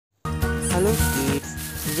Hello kids,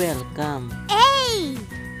 welcome. A.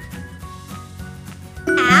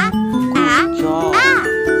 A. Good job.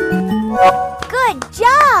 Good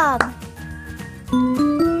job.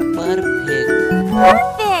 Perfect.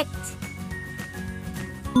 Perfect.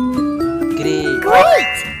 Great.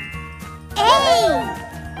 Great. A.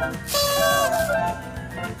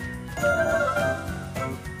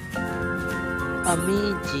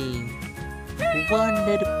 Amazing.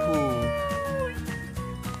 Wonderful.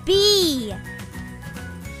 B.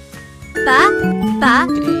 Ba.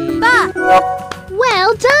 Great. Ba.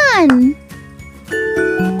 Well done!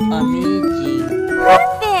 Amazing.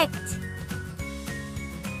 Perfect.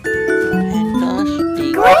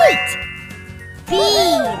 Fantastic. Great. B.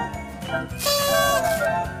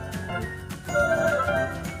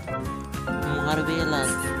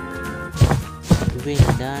 Marvelous.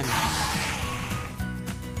 Well done.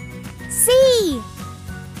 C.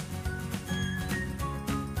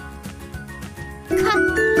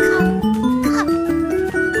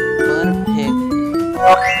 Perfect.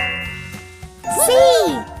 C.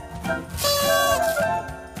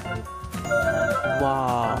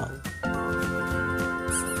 Wow.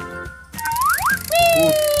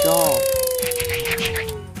 Good job.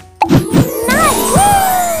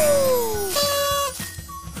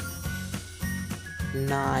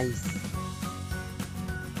 Nice.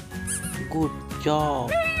 Good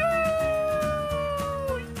job.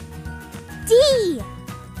 D.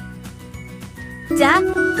 Da.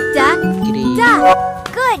 Great.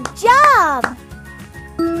 Good job.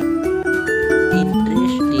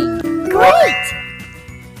 Interesting. Great.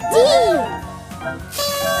 D.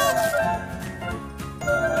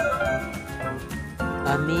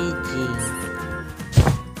 Amazing.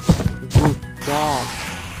 Good job.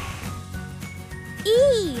 E.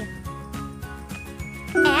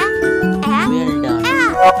 Well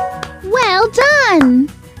done. Well done!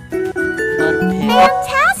 Perfect.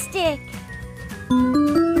 Fantastic.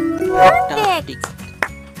 Fantastic.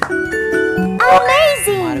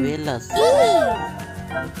 Amazing. Marvelous. E.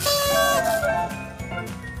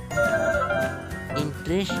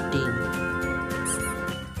 Interesting.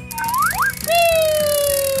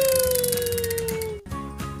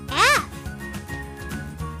 F.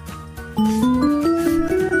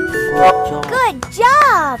 Good job. Good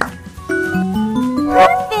job.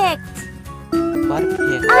 Perfect.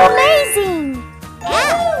 Perfect. Amazing.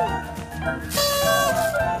 F.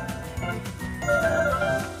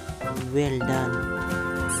 Well done.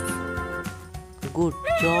 Good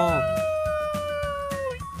job.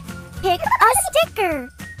 Pick a sticker.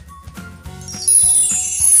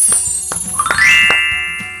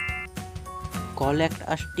 Collect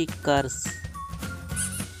stickers.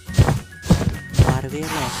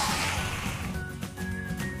 Marvelous.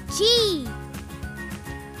 G.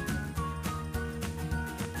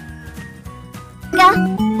 G.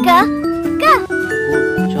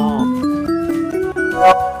 Good job.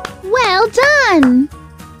 Well done!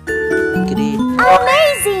 Great.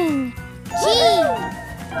 Amazing. G.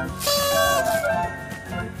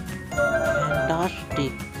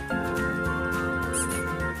 Fantastic.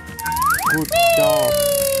 Good job.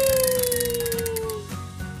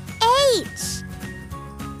 H.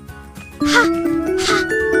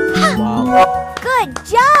 Wow. Good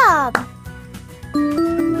job.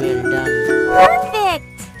 Well done.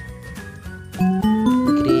 Perfect.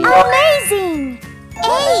 Great. Amazing.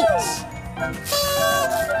 H.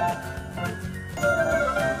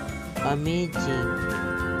 Amazing.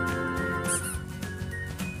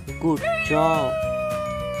 Good job.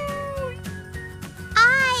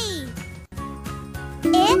 I.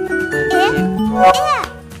 It.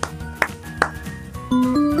 Perfect.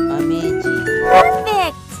 Amazing.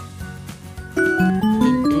 Perfect.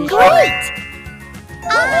 Interesting. Great.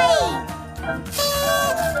 I.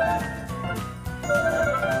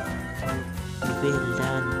 Well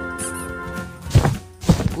done.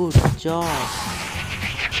 Good job.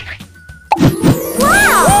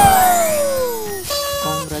 Wow.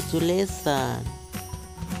 Congratulations.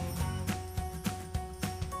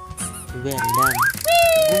 Well done.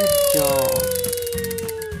 Good job.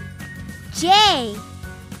 J.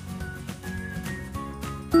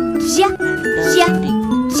 Fantastic.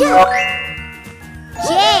 J.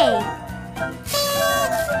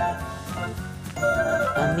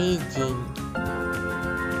 Amazing.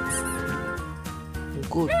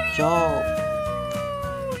 Good job.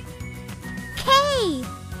 K.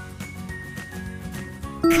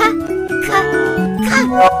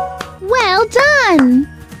 Wow. Well done!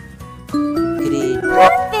 Great.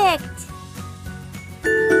 Perfect.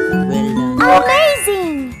 Well done.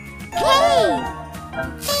 Amazing. K.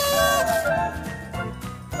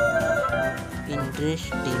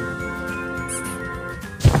 Interesting.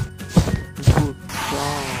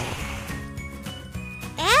 job.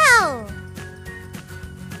 L.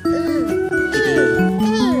 Great.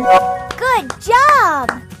 Good job.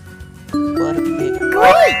 Perfect.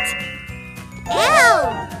 Great. L.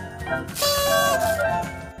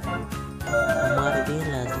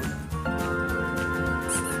 Marvelous.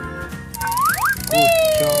 Good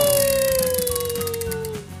job.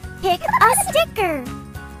 Pick a sticker.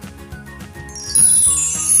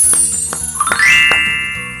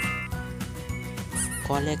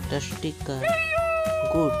 Collect a sticker.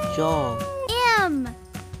 Good job. M.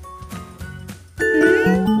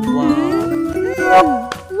 Wow.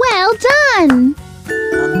 Well done.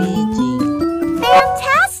 Amazing.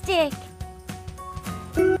 Fantastic.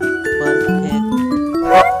 Perfect.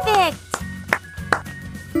 Perfect.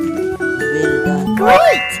 Well done.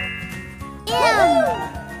 Great. M.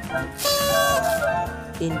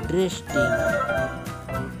 Interesting.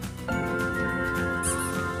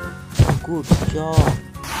 Good job.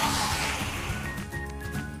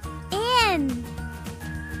 N.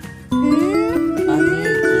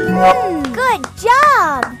 Amazing. Good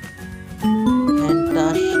job.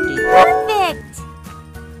 Fantastic. Perfect.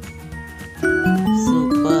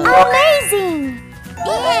 Super. Amazing.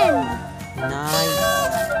 N. Nice.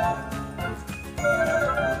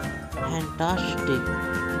 Fantastic.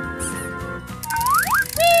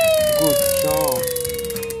 Good job.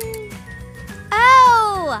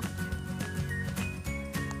 O.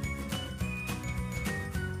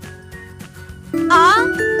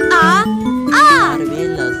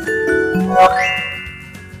 Marvelous.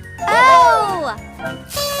 O.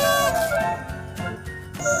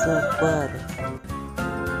 Super.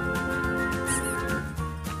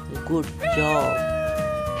 Good job.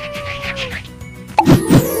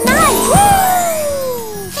 Nice.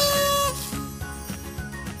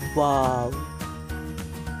 Wow.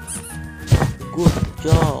 Good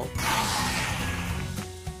job.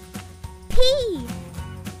 P.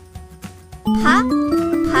 Pa.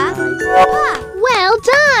 Pa. Nice. Pa. Well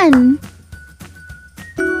done.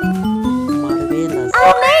 Marvelous.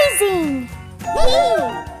 Amazing. P.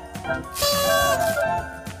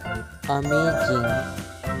 Amazing.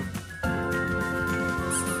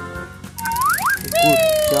 Good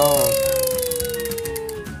job.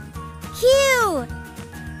 Q.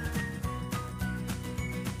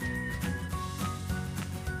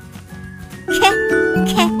 K.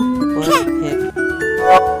 K. Perfect.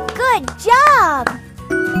 Good job.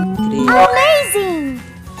 Great. Amazing.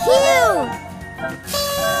 Q.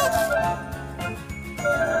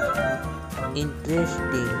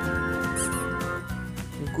 Interesting.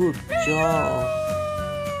 Good job.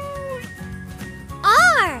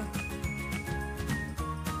 R.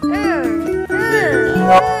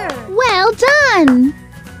 Well done.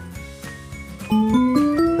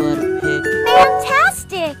 Perfect.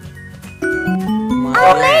 Fantastic.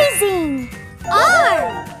 Marvelous. Amazing. R.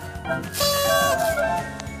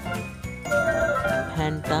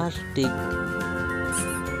 Fantastic.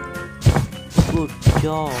 Good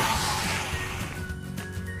job.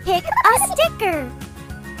 Pick a sticker.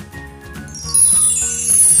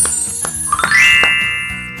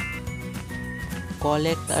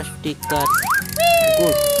 Collect a sticker.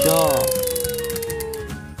 Good job.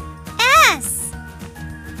 S.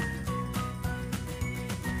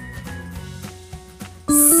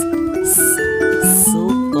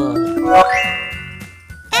 Super.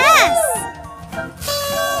 S.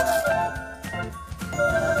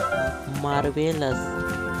 Marvelous.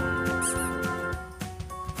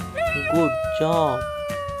 Good job.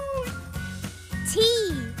 T.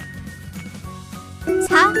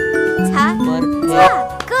 Ta. Ta. Perfect. Ta.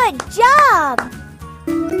 Good job.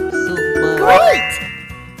 Super. Great.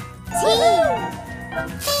 T.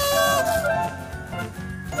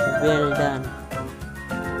 Well done.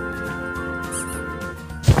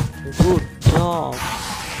 Good job.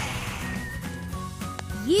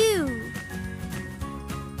 U.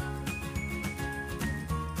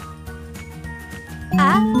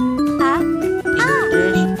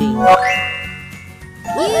 Interesting.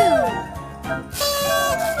 U.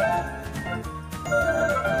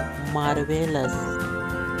 Marvelous.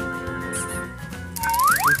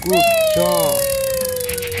 Good job.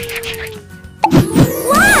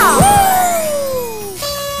 Wow.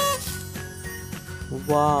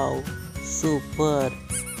 Wow. Super.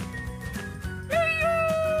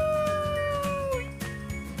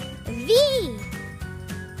 V.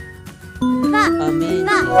 Va. Amazing.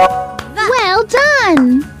 Va. Well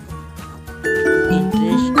done.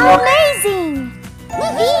 Interesting. Amazing.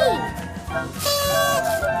 V.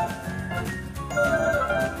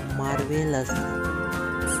 Marvelous.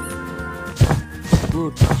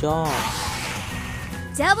 Good job.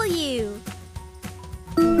 W.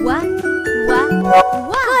 What?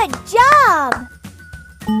 Good job!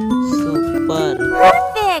 Super.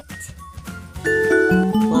 Perfect!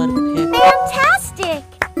 Perfect. Fantastic!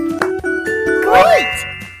 Great!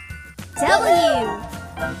 W!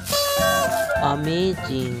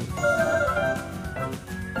 Amazing.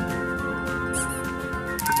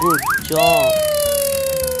 Good job.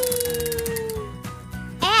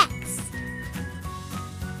 X!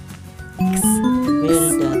 Well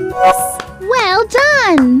done. Well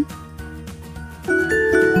done.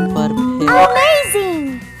 Perfect. Amazing!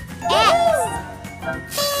 X!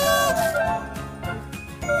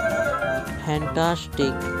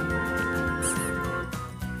 Fantastic.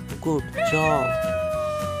 Good job.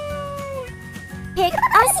 Pick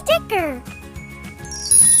a sticker.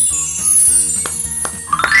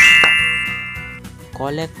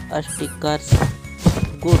 Collect a stickers.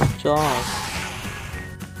 Good job.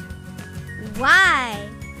 Y.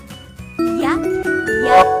 Yup.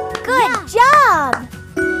 Good job.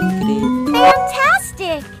 Great.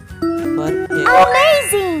 Fantastic. Perfect.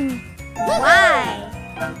 Amazing. Y.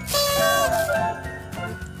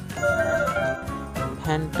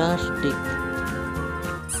 Fantastic.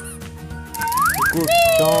 Good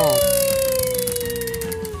job.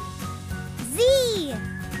 Z.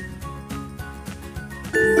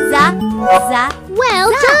 Well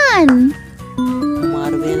done.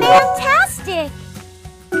 Marvelous. Fantastic.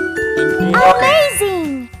 Interesting.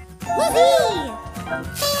 Amazing. Z.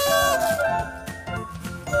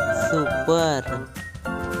 Super.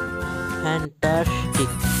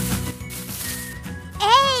 Fantastic. A.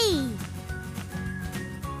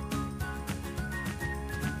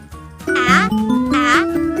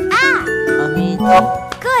 Amazing.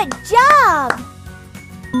 Good job.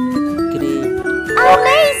 Great.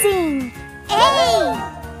 Amazing. A.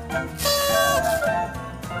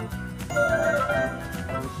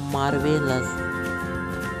 Marvelous.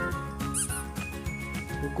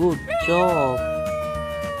 Good job.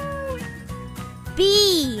 B.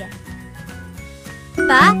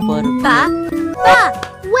 Perfect.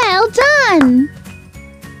 Well done.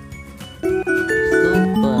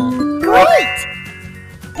 Super. Great.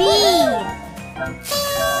 B.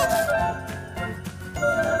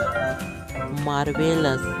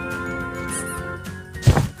 Marvelous.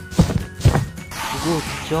 Good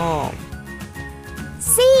job.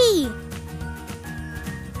 C.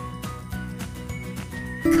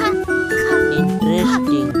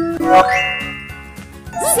 Interesting.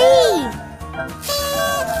 C.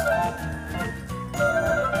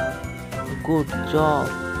 Good job.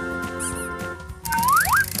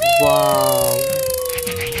 Wow.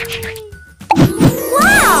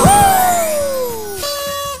 Wow.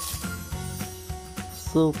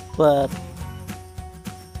 Super.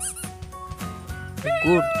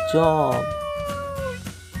 Good job.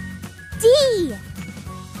 D.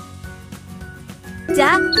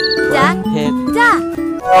 Perfect.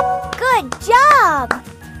 Good job.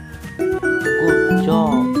 Good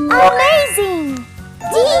job. Amazing.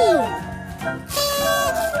 D.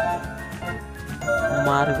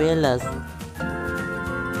 Marvelous.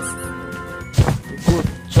 Good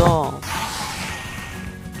job.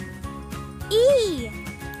 E.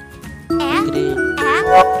 Great.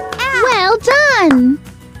 Well done.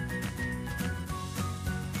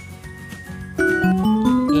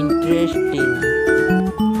 Interesting.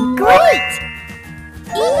 Great.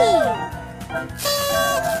 E.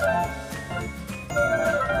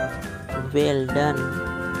 Well done.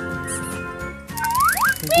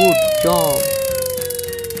 Good job.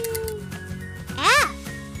 F.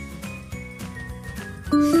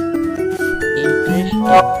 Interesting.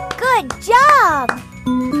 Good job.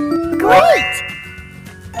 Great.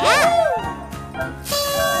 F.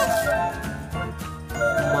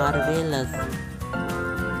 Marvelous.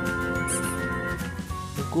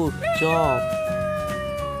 Good job.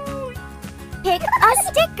 Pick a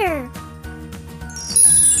sticker.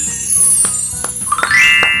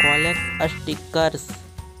 Collect a stickers.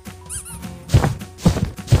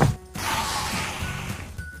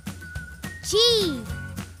 G.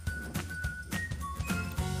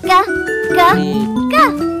 Great.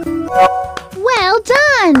 Well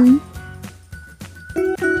done.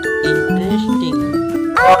 Interesting.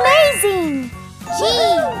 Amazing. G.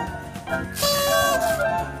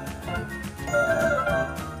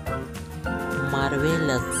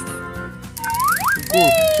 Marvelous.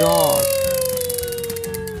 Good job.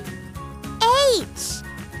 H.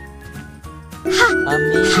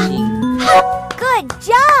 Amazing. Good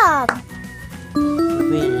job.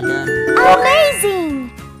 Well done. Amazing.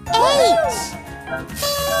 H.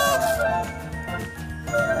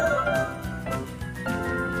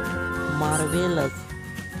 Marvelous.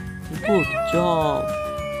 Good job.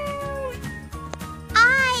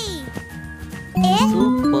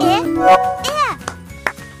 Super.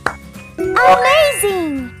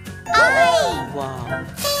 Amazing! Wow.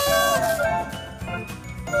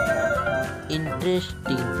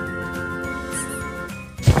 Interesting.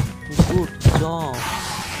 Good job.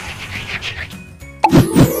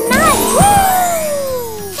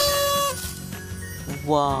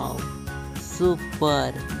 Wow.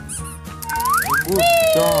 Super. Good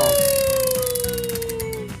job.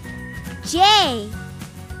 J.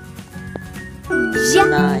 J.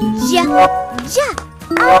 Nice. J. J.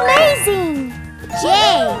 Amazing! J.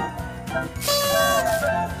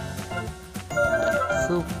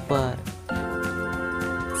 Super.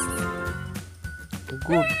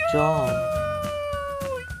 Good job.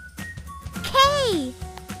 K.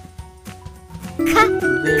 K.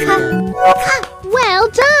 Well done. Well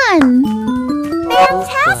done.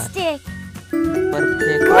 Fantastic!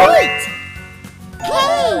 Perfect. Great! K.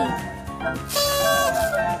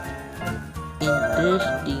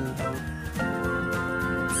 Interesting.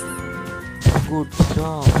 Good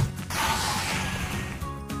job.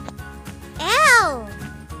 L.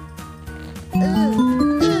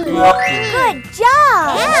 Interesting. Good job!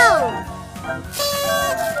 L.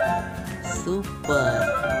 Super.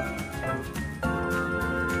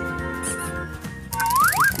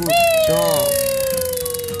 Good job.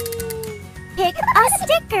 Pick a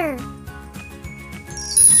sticker.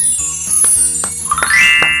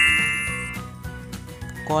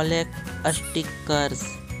 Collect stickers.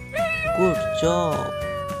 Good job.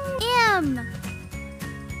 M.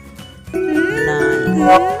 Nice.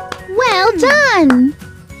 Well done.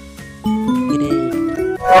 Great.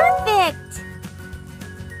 Perfect!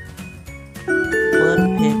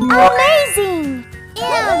 Perfect. Amazing!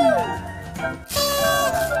 M.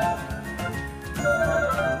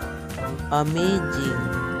 Amazing.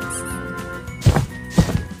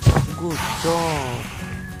 Good job.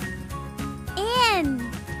 N.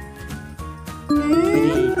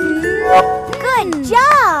 Great. Good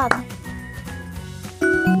job!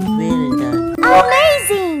 Well done.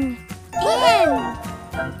 Amazing! N.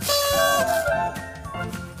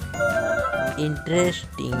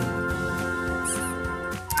 Interesting.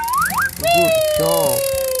 Good job.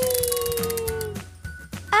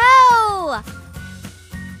 O.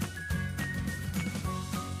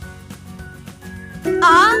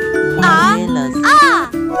 Marvelous.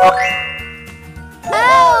 O.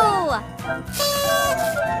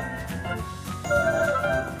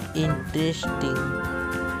 Interesting.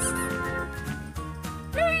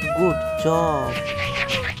 Good job.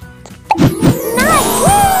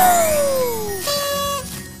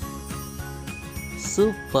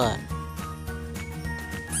 Super.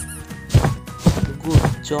 Good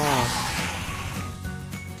job.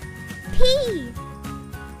 P.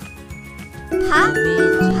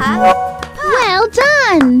 Amazing. Well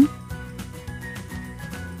done.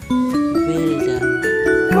 Well done.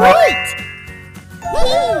 Great! P.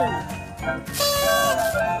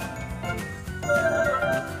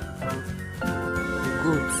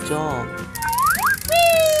 Good job.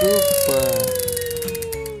 Super.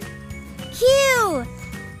 Q.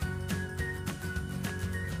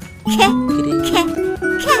 K. Great. K.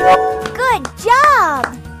 K. Good job!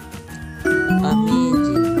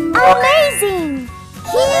 Amazing. Amazing!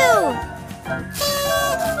 Q.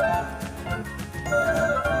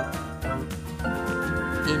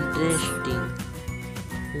 Interesting.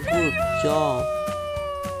 Good job.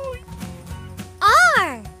 R.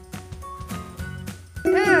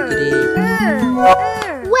 Great.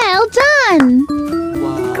 Well done.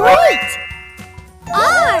 Wow. Great!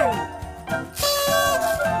 R.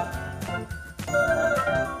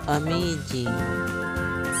 Amazing.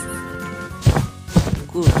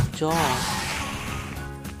 Good job.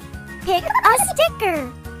 Pick a sticker.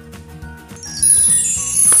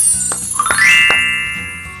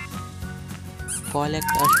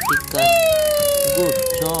 Collect a sticker. Good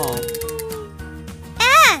job.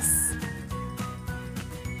 S.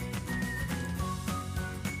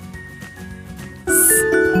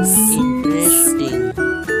 Interesting.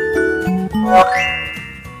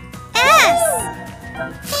 S.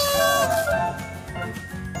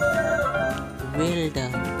 Well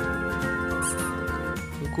done.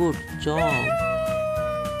 Good job.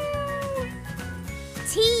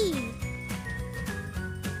 T.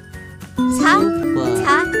 Super.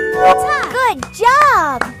 Good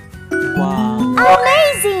job! Wow.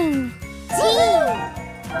 Amazing! T.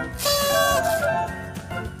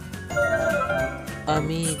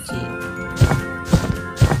 Amazing.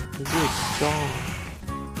 Good job.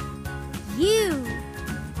 U.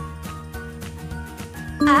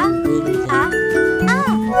 Well done.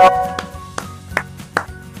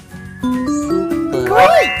 Super.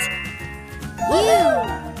 Great! U.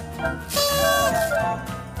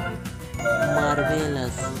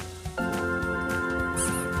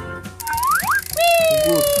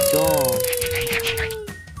 job.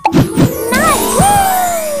 Nice!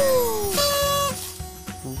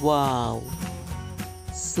 Wow.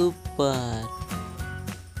 Super.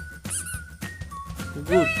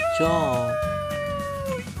 Good job.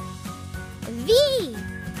 V.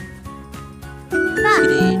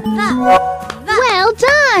 Great. Well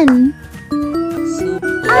done.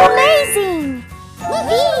 Super. Amazing!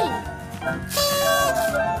 V.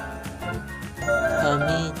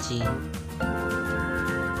 Amazing.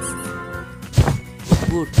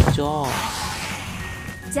 Good job.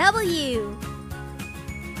 W.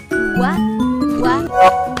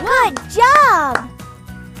 Good job!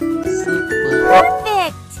 Super.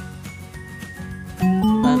 Perfect!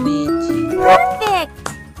 Amazing. Perfect!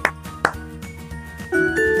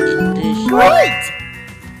 Interesting. Great!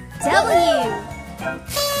 W.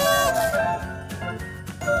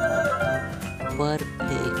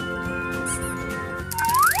 Perfect.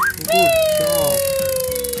 Good job.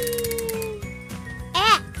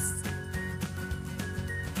 X.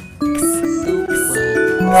 Super.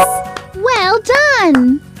 Well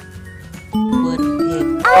done. Perfect.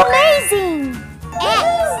 Amazing! X.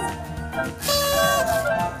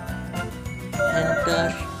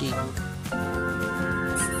 Fantastic.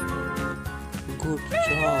 Good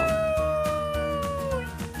job.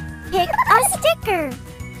 Pick a sticker.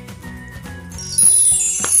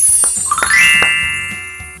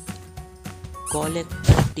 Collect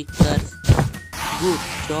stickers. Good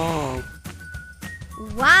job.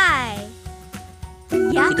 Y.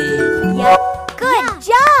 Great. Good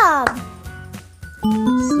job!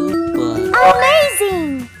 Super.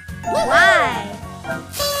 Amazing! Y.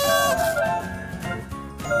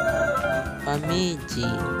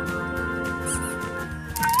 Amazing.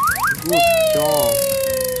 Good job.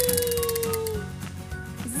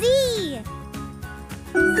 Z.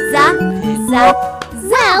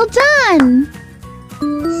 Well done.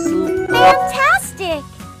 Super. Fantastic!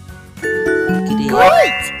 Great.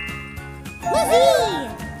 Great! Z.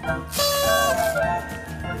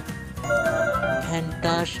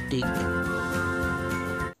 Fantastic.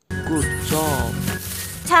 Good job.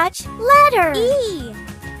 Touch letter. E.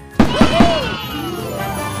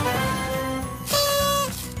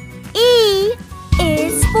 E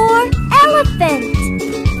is for elephant.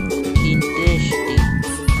 Interesting.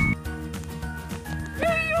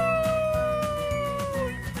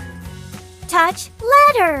 Touch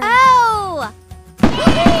letter. O.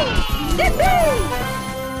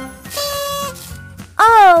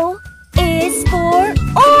 O is for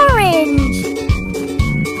orange.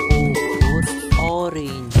 O for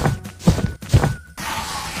orange.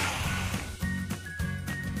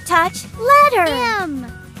 Touch letter. M.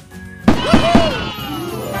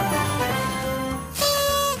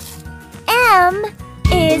 M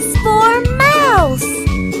is for mouse.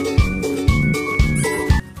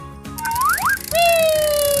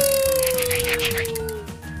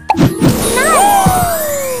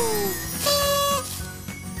 Nice!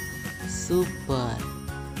 Super.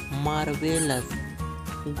 Marvelous.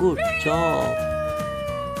 Good job.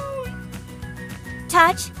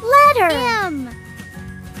 Touch letter. M.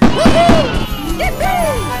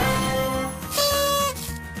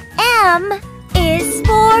 M is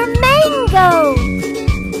for mango. A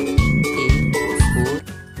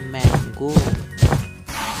for mango.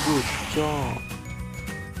 Good job.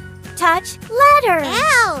 Touch letter.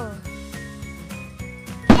 L.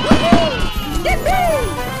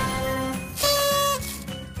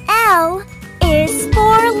 L is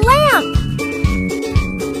for lamp.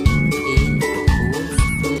 A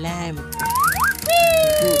for lamp.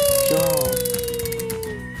 Good job.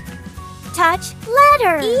 Touch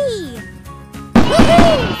letter. E.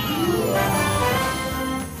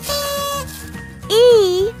 E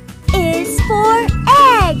is for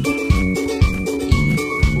egg. E for egg.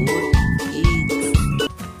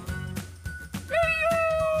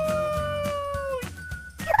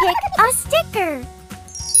 Pick a sticker.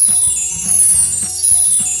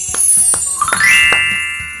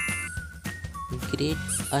 Great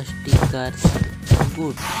stickers.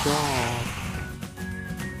 Good job.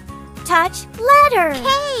 Touch letter. K.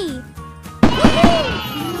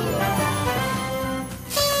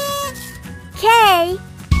 K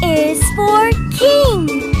is for king.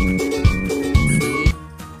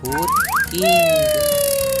 A for king.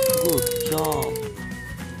 Good job.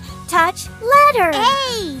 Touch letter. A.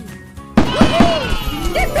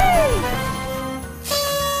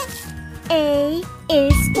 A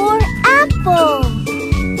is for apple.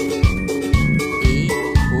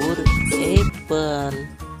 A for apple.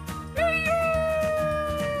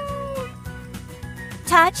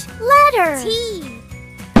 Touch letter. T.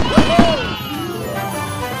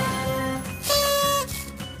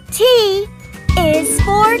 is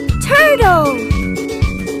for turtle.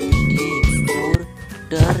 T for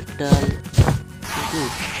turtle.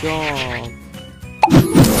 Good job.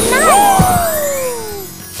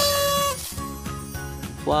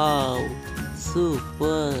 Wow,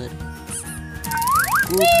 super.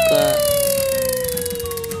 Cooker.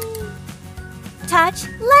 Touch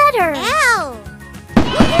letter. L.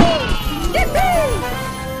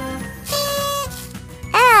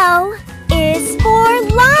 L is for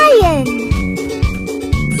lion.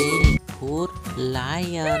 L for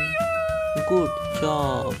lion. Good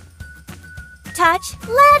job. Touch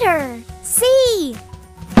letter. C.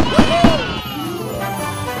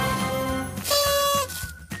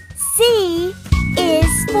 C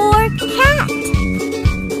is for cat.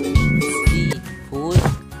 C for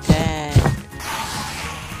cat.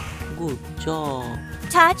 Good job.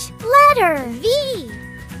 Touch letter. V.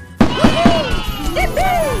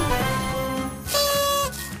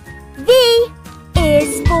 V is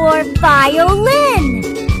for violin.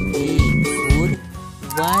 V for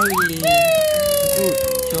violin. Good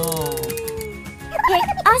job. Pick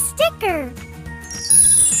a sticker.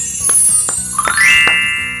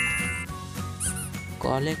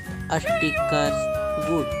 Collect a stickers.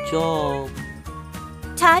 Good job.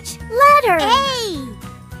 Touch letter. A.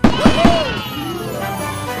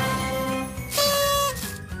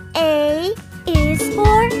 A is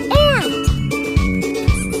for ant.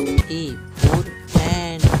 A for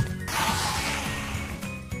ant.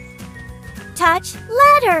 Touch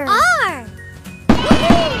letter. R.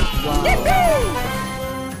 Wow.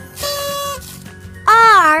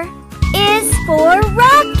 R is for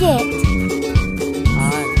rocket.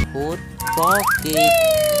 R for rocket.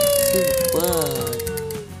 Super.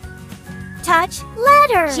 Touch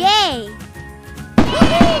letter. J.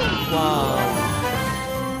 Wow.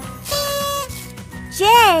 J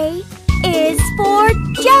is for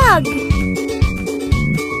jug.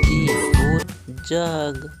 J for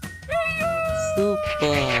jug.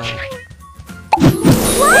 Super.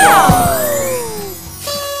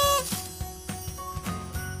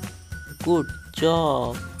 Good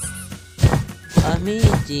job.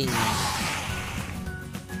 Amazing.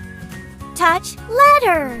 Touch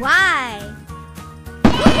letter. Y.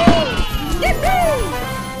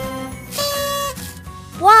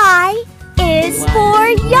 Y is Y for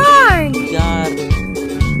yarn. Yarn.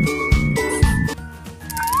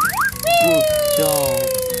 Good job.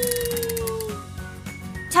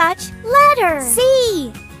 Touch letter. C.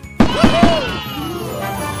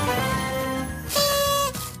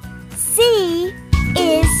 C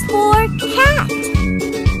is for cat.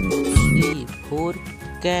 C for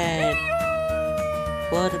cat.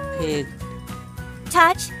 Perfect.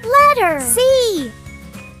 Touch letter. C.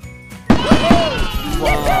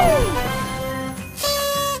 Wow.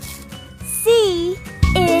 C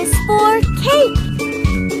is for cake.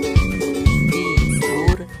 C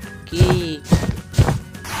for cake.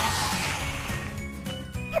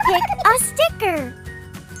 Pick a sticker.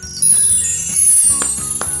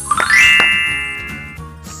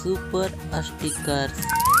 Super stickers.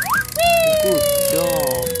 Good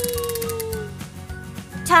job.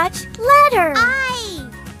 Touch letter. I.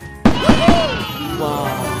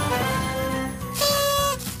 Wow.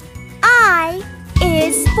 I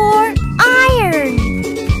is for iron.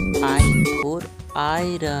 I for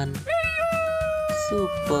iron.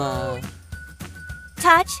 Super.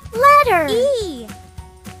 Touch letter. E.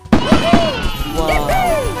 Wow.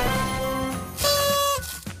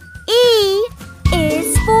 E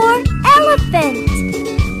is for elephant.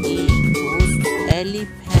 E for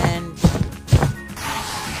elephant.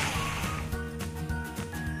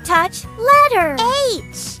 Touch letter.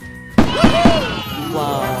 H.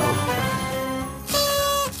 Wow.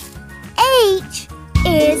 H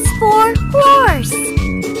is for horse.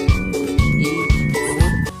 E for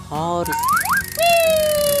horse.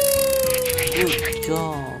 Good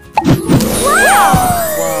job.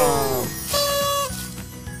 Wow.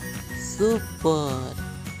 Super.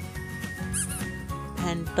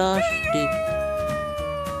 Fantastic.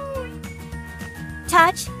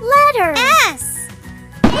 Touch letter. S.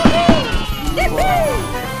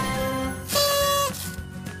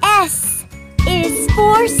 S is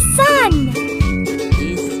for sun.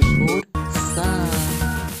 Is for sun.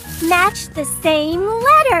 Match the same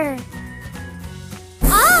letter.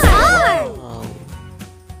 R. Wow.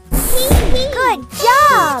 Good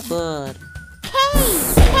job. Super. K.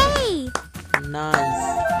 Nice.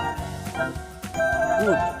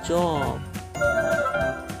 Good job.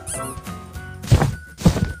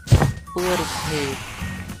 Perfect.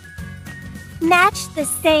 Match the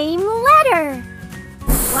same letter.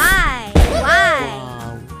 Y.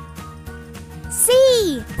 Wow. C.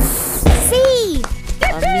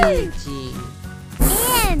 Amazing.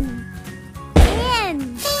 N.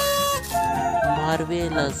 N.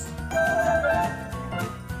 Marvelous.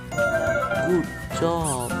 Good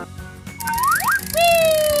job.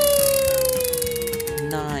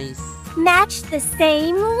 Nice. Match the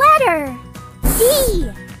same letter. D.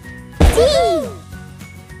 D.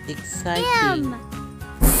 Exciting. M.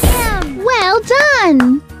 M. Well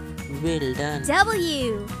done. Well done.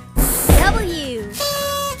 W. W.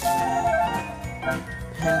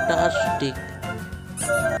 Fantastic.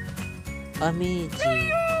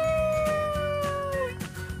 Amazing.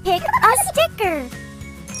 Pick a sticker.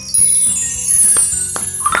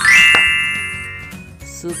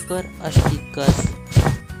 Super stickers.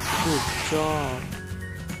 Good job.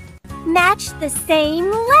 Match the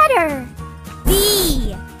same letter.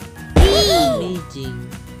 B. B. Amazing.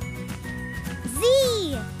 Z.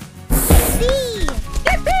 Z.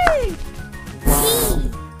 Wow.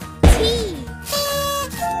 T.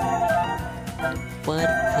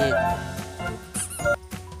 Perfect.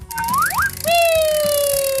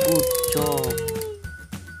 Good job.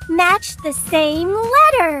 Match the same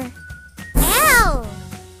letter. L.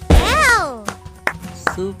 L.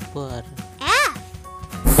 Super. F.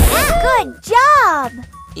 Good job.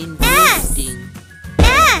 Interesting.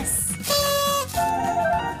 S.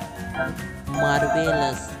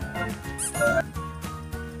 Marvelous.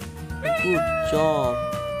 Good job.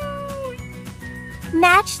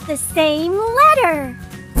 Match the same letter.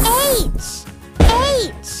 H.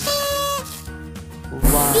 H.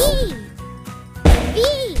 Wow. V. V.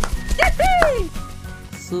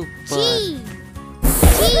 Super. G.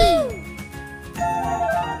 G.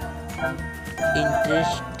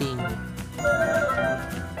 Interesting.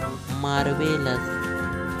 Marvelous.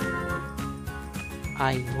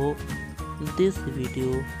 I hope this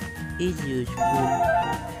video is useful.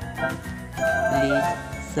 Please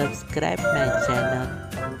subscribe my channel,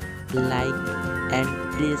 like and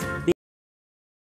press bell